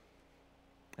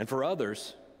 And for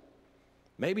others,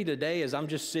 maybe today as I'm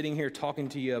just sitting here talking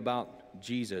to you about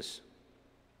Jesus,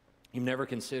 you've never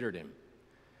considered him.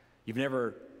 You've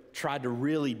never tried to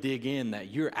really dig in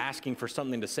that you're asking for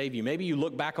something to save you. Maybe you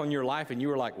look back on your life and you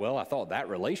were like, well, I thought that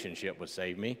relationship would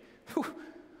save me.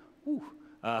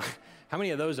 How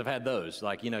many of those have had those?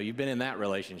 Like, you've been in that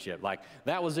relationship. Like,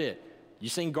 that was it. You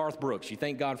sing Garth Brooks. You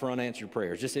thank God for unanswered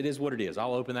prayers. Just it is what it is.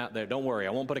 I'll open that there. Don't worry. I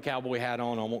won't put a cowboy hat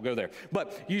on. I won't go there.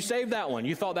 But you saved that one.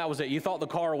 You thought that was it. You thought the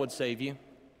car would save you.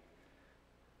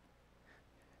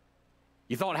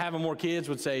 You thought having more kids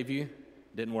would save you.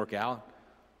 Didn't work out.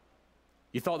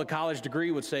 You thought the college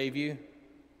degree would save you.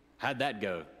 How'd that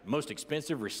go? Most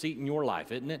expensive receipt in your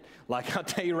life, isn't it? Like, I'll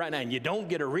tell you right now, and you don't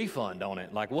get a refund on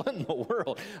it. Like, what in the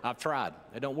world? I've tried.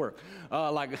 It don't work.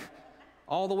 Like,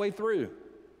 all the way through.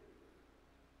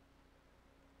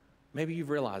 Maybe you've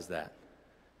realized that.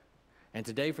 And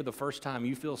today, for the first time,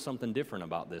 you feel something different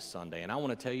about this Sunday. And I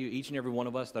want to tell you, each and every one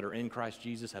of us that are in Christ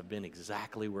Jesus have been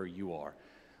exactly where you are.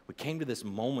 We came to this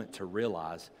moment to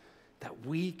realize that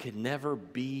we could never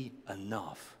be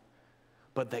enough,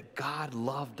 but that God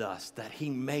loved us, that he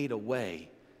made a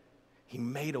way. He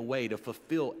made a way to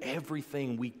fulfill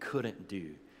everything we couldn't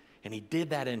do. And he did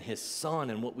that in his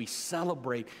son, and what we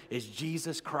celebrate is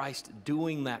Jesus Christ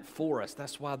doing that for us.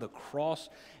 That's why the cross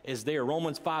is there.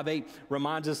 Romans 5:8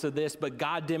 reminds us of this, but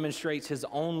God demonstrates his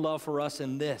own love for us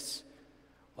in this.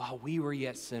 While we were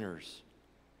yet sinners,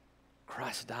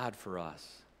 Christ died for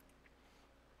us.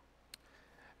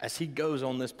 As he goes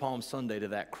on this Palm Sunday to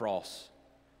that cross,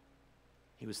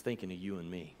 he was thinking of you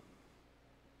and me.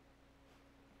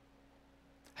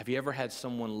 Have you ever had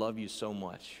someone love you so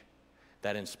much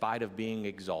that in spite of being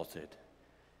exalted,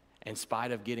 in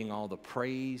spite of getting all the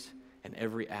praise and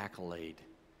every accolade,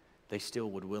 they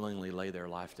still would willingly lay their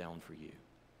life down for you?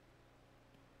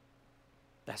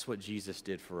 That's what Jesus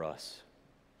did for us.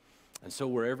 And so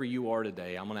wherever you are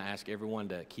today, I'm going to ask everyone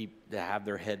to have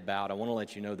their head bowed. I want to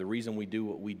let you know the reason we do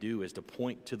what we do is to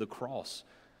point to the cross,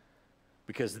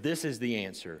 because this is the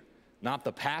answer. Not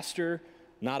the pastor,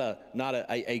 not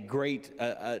a great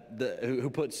who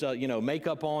puts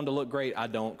makeup on to look great. I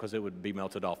don't, because it would be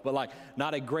melted off. But like,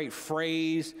 not a great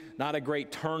phrase, not a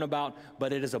great turnabout,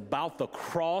 but it is about the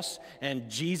cross and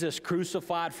Jesus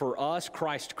crucified for us,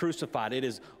 Christ crucified. It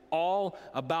is all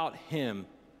about him.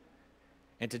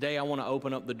 And today I want to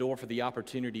open up the door for the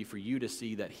opportunity for you to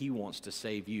see that he wants to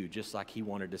save you just like he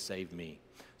wanted to save me.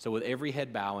 So with every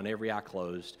head bowed and every eye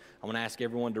closed, I want to ask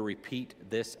everyone to repeat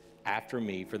this after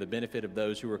me for the benefit of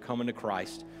those who are coming to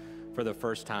Christ for the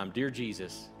first time. Dear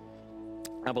Jesus,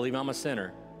 I believe I'm a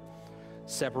sinner,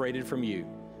 separated from you.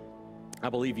 I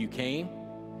believe you came,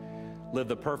 lived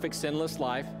the perfect sinless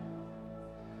life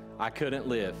I couldn't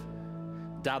live,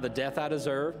 died the death I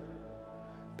deserved,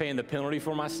 paying the penalty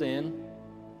for my sin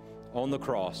on the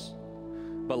cross,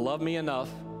 but loved me enough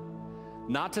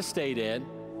not to stay dead,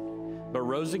 but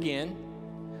rose again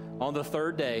on the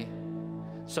third day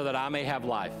so that I may have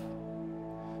life.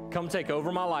 Come take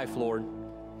over my life, Lord.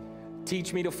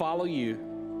 Teach me to follow you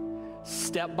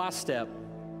step by step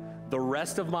the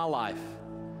rest of my life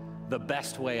the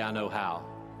best way I know how.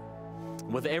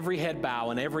 With every head bowed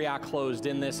and every eye closed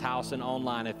in this house and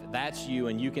online, if that's you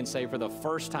and you can say for the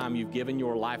first time you've given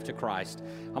your life to Christ,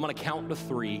 I'm going to count to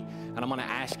 3 and I'm going to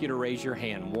ask you to raise your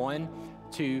hand. 1,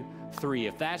 2, 3.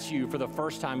 If that's you, for the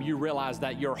first time you realize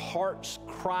that your heart's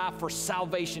cry for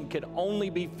salvation could only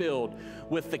be filled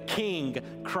with the King,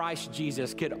 Christ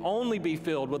Jesus, could only be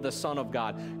filled with the Son of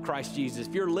God, Christ Jesus.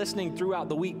 If you're listening throughout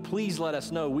the week, please let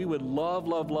us know. We would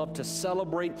love to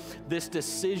celebrate this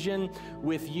decision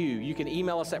with you. You can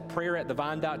email us at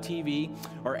prayer@thevine.tv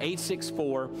or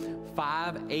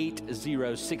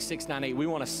 864-580-6698. We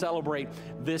want to celebrate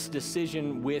this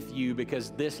decision with you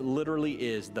because this literally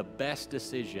is the best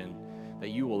decision that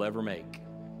you will ever make.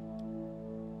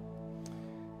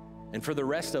 And for the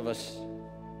rest of us,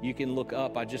 you can look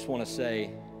up. I just want to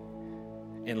say,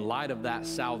 in light of that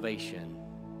salvation,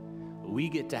 we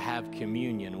get to have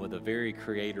communion with the very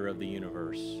creator of the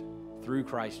universe through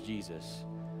Christ Jesus.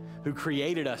 who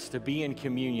created us to be in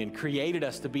communion, created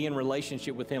us to be in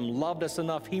relationship with him, loved us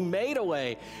enough. He made a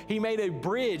way. He made a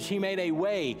bridge. He made a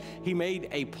way. He made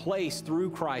a place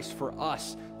through Christ for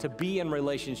us to be in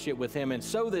relationship with him. And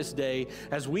so this day,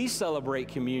 as we celebrate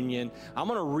communion, I'm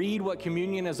going to read what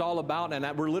communion is all about, and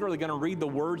we're literally going to read the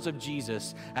words of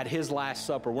Jesus at his Last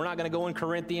Supper. We're not going to go in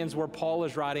Corinthians where Paul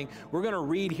is writing. We're going to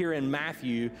read here in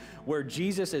Matthew where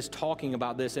Jesus is talking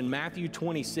about this in Matthew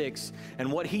 26,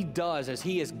 and what he does is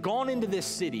he has gone into this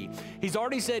city. He's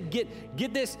already said,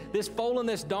 get this foal and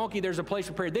this donkey, there's a place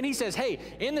prepared. Then he says, hey,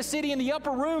 in the city, in the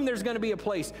upper room, there's going to be a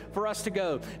place for us to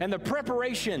go. And the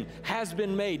preparation has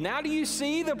been made. Now do you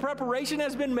see the preparation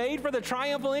has been made for the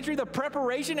triumphal entry? The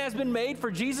preparation has been made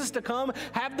for Jesus to come,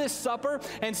 have this supper,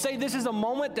 and say this is a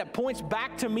moment that points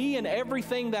back to me in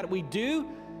everything that we do.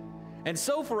 And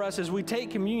so for us, as we take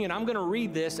communion, I'm going to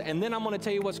read this, and then I'm going to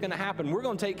tell you what's going to happen. We're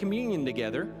going to take communion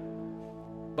together,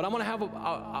 but I'm going to have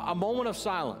a moment of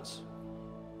silence.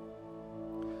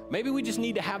 Maybe we just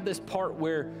need to have this part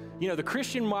where, the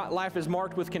Christian life is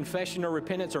marked with confession or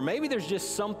repentance, or maybe there's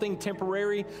just something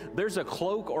temporary. There's a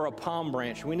cloak or a palm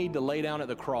branch we need to lay down at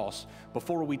the cross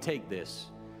before we take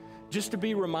this. Just to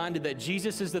be reminded that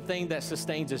Jesus is the thing that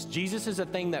sustains us. Jesus is the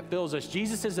thing that fills us.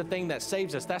 Jesus is the thing that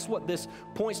saves us. That's what this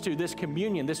points to, this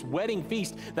communion, this wedding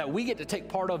feast that we get to take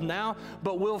part of now,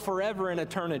 but will forever in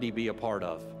eternity be a part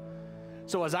of.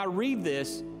 So as I read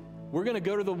this, we're going to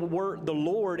go to the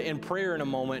Lord in prayer in a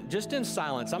moment, just in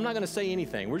silence. I'm not going to say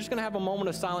anything. We're just going to have a moment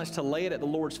of silence to lay it at the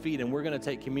Lord's feet, and we're going to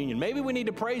take communion. Maybe we need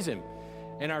to praise him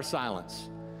in our silence.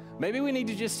 Maybe we need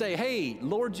to just say, hey,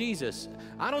 Lord Jesus,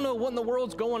 I don't know what in the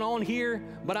world's going on here,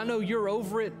 but I know you're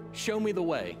over it. Show me the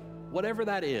way. Whatever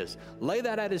that is, lay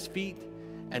that at his feet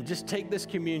and just take this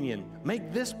communion.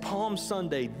 Make this Palm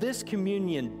Sunday, this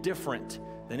communion, different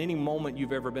than any moment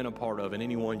you've ever been a part of and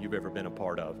anyone you've ever been a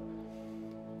part of.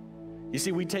 You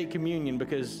see, we take communion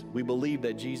because we believe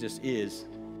that Jesus is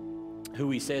who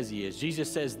he says he is.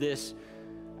 Jesus says this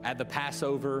at the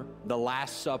Passover, the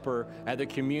Last Supper, at the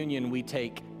communion we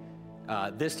take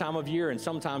this time of year and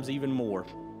sometimes even more.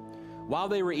 While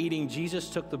they were eating, Jesus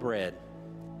took the bread,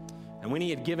 and when he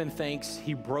had given thanks,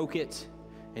 he broke it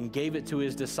and gave it to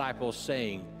his disciples,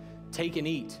 saying, "Take and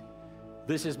eat.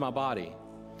 This is my body."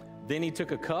 Then he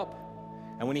took a cup,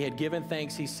 and when he had given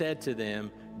thanks, he said to them,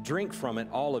 "Drink from it,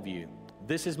 all of you.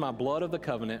 This is my blood of the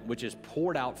covenant, which is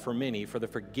poured out for many for the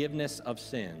forgiveness of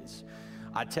sins.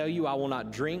 I tell you, I will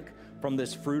not drink from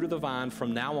this fruit of the vine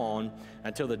from now on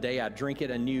until the day I drink it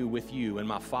anew with you in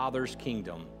my Father's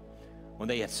kingdom." When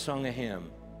they had sung a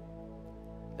hymn,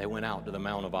 they went out to the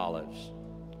Mount of Olives.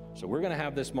 So we're going to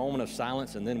have this moment of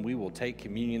silence, and then we will take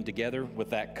communion together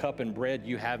with that cup and bread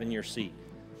you have in your seat.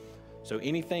 So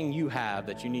anything you have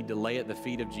that you need to lay at the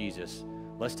feet of Jesus,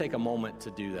 let's take a moment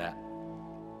to do that.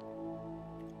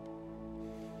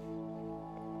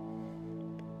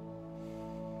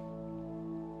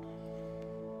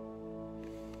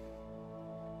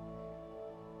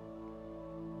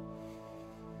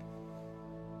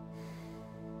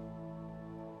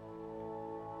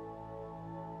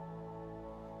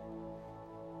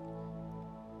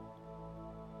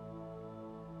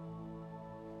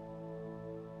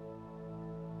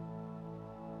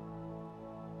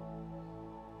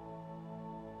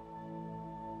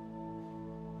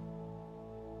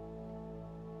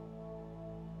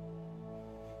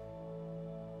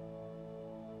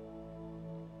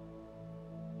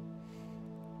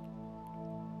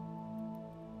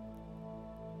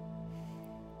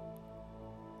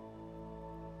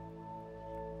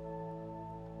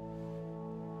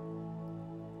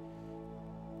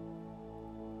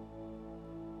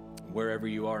 Wherever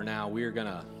you are now, we're going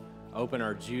to open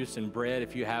our juice and bread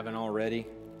if you haven't already.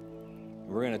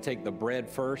 We're going to take the bread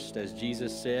first, as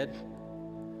Jesus said,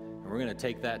 and we're going to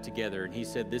take that together. And he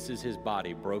said this is his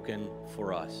body broken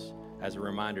for us, as a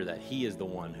reminder that he is the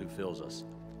one who fills us.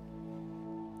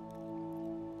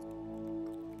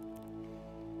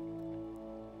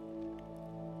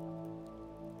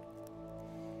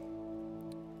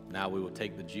 Now we will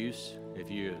take the juice.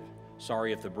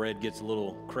 Sorry if the bread gets a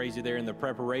little crazy there in the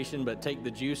preparation, but take the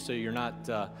juice so you're not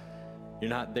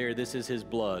there. This is his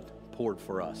blood poured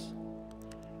for us.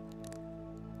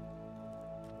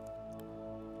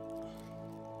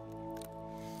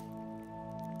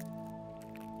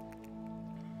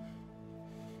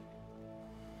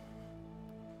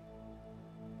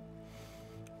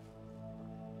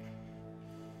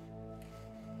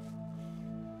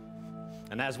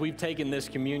 And as we've taken this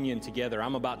communion together,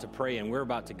 I'm about to pray and we're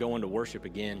about to go into worship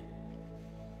again.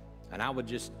 And I'm going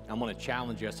to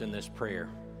challenge us in this prayer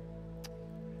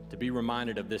to be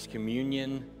reminded of this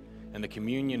communion and the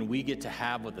communion we get to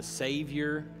have with the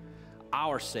Savior,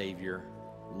 our Savior,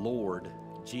 Lord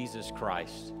Jesus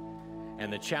Christ.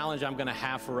 And the challenge I'm going to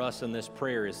have for us in this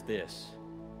prayer is this: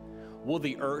 will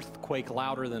the earth quake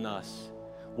louder than us?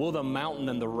 Will the mountain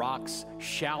and the rocks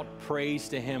shout praise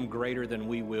to him greater than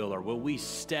we will? Or will we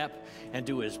step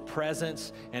into his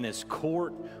presence and his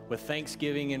court with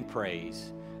thanksgiving and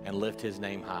praise and lift his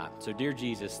name high? So, dear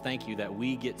Jesus, thank you that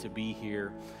we get to be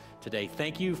here today.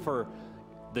 Thank you for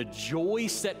the joy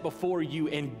set before you,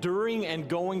 enduring and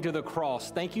going to the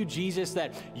cross. Thank you, Jesus,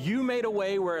 that you made a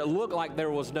way where it looked like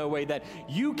there was no way, that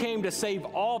you came to save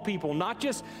all people, not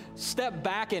just step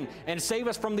back and save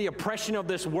us from the oppression of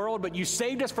this world, but you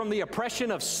saved us from the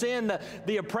oppression of sin,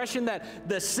 the oppression that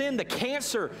the sin, the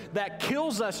cancer that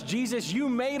kills us. Jesus, you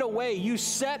made a way. You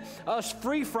set us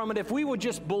free from it if we would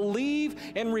just believe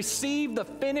and receive the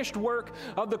finished work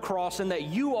of the cross, and that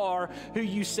you are who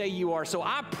you say you are. So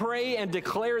I pray and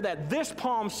declare that this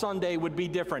Palm Sunday would be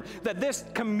different, that this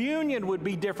communion would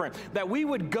be different, that we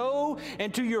would go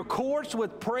into your courts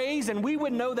with praise, and we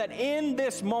would know that in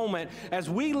this moment,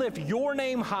 as we lift your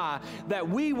name high, that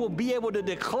we will be able to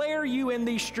declare you in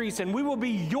these streets, and we will be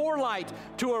your light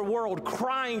to a world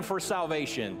crying for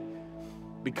salvation.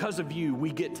 Because of you,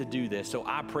 we get to do this. So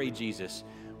I pray, Jesus,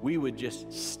 we would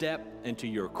just step into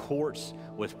your courts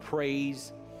with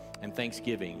praise and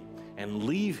thanksgiving and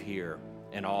leave here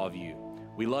in awe of you.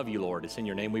 We love you, Lord. It's in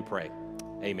your name we pray.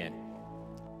 Amen.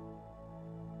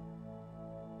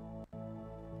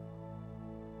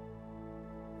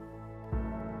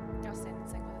 Y'all stand and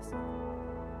sing with us.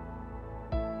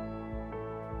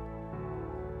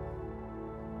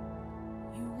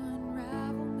 You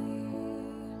unravel me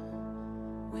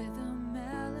with a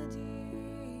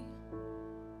melody.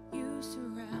 You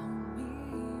surround me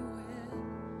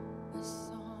with a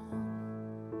song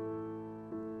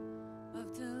of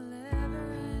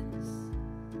deliverance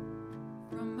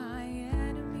from my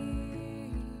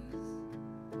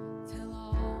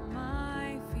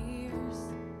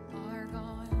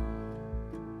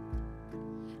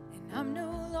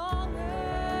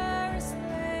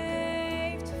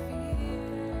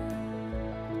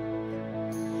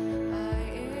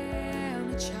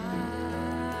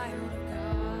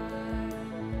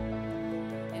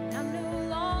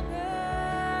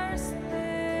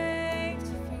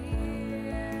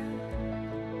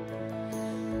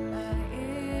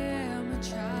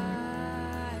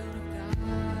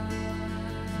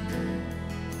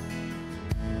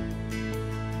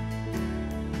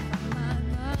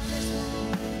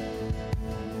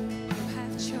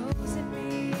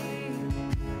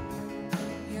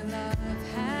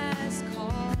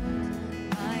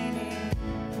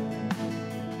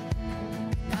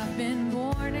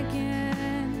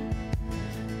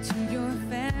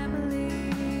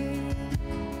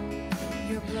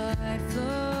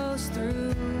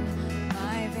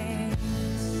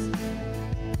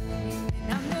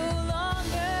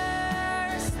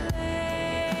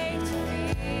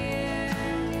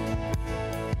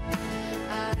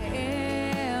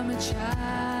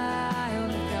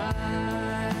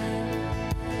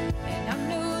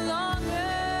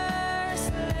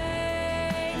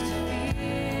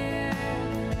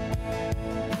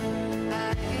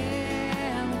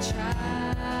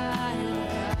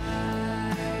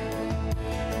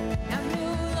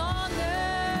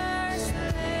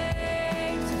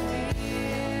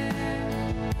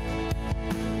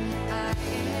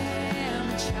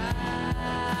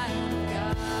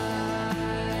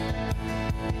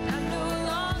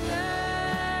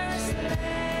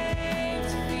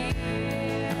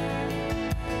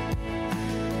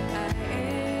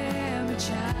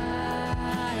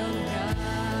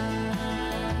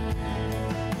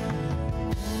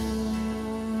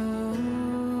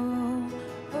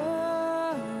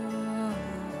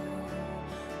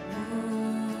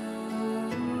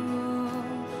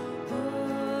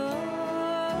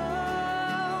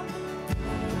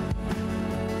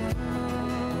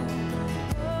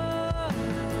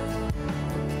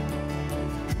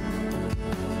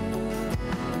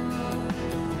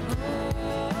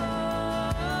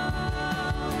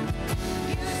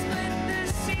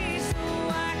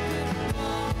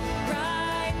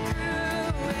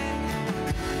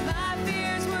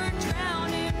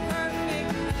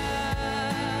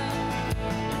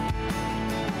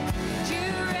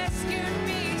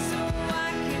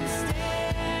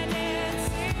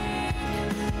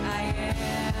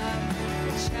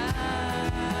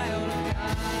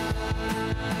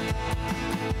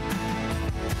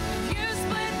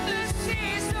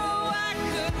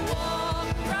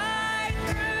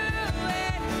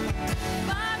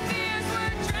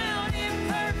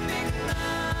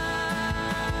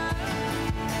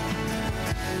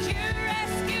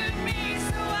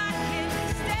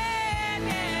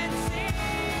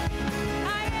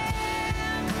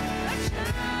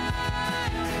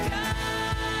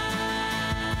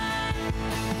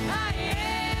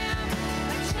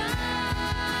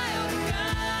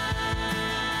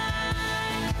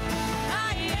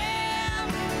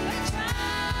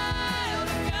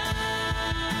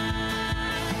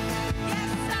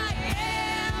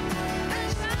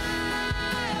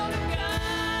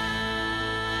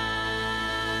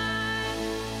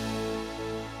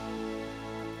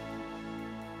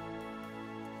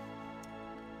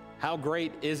How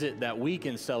great is it that we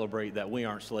can celebrate that we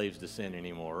aren't slaves to sin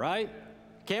anymore, right?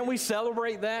 Can't we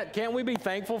celebrate that? Can't we be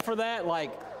thankful for that?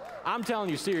 Like, I'm telling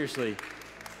you seriously,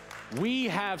 we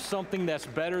have something that's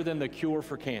better than the cure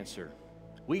for cancer.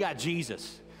 We got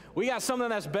Jesus. We got something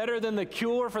that's better than the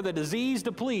cure for the disease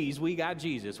to please. We got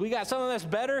Jesus. We got something that's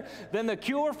better than the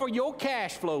cure for your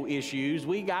cash flow issues.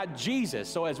 We got Jesus.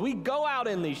 So as we go out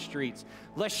in these streets,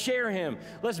 let's share him.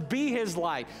 Let's be his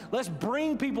light. Let's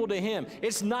bring people to him.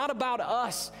 It's not about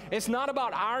us. It's not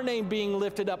about our name being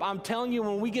lifted up. I'm telling you,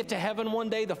 when we get to heaven one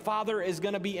day, the Father is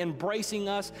going to be embracing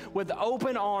us with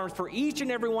open arms for each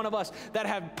and every one of us that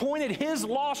have pointed his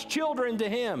lost children to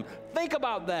him. Think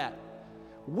about that.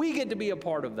 We get to be a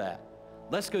part of that.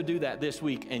 Let's go do that this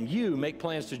week, and you make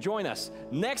plans to join us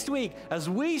next week as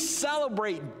we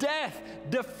celebrate death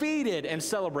defeated and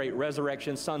celebrate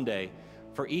Resurrection Sunday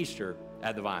for Easter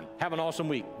at the Vine. Have an awesome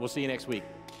week. We'll see you next week.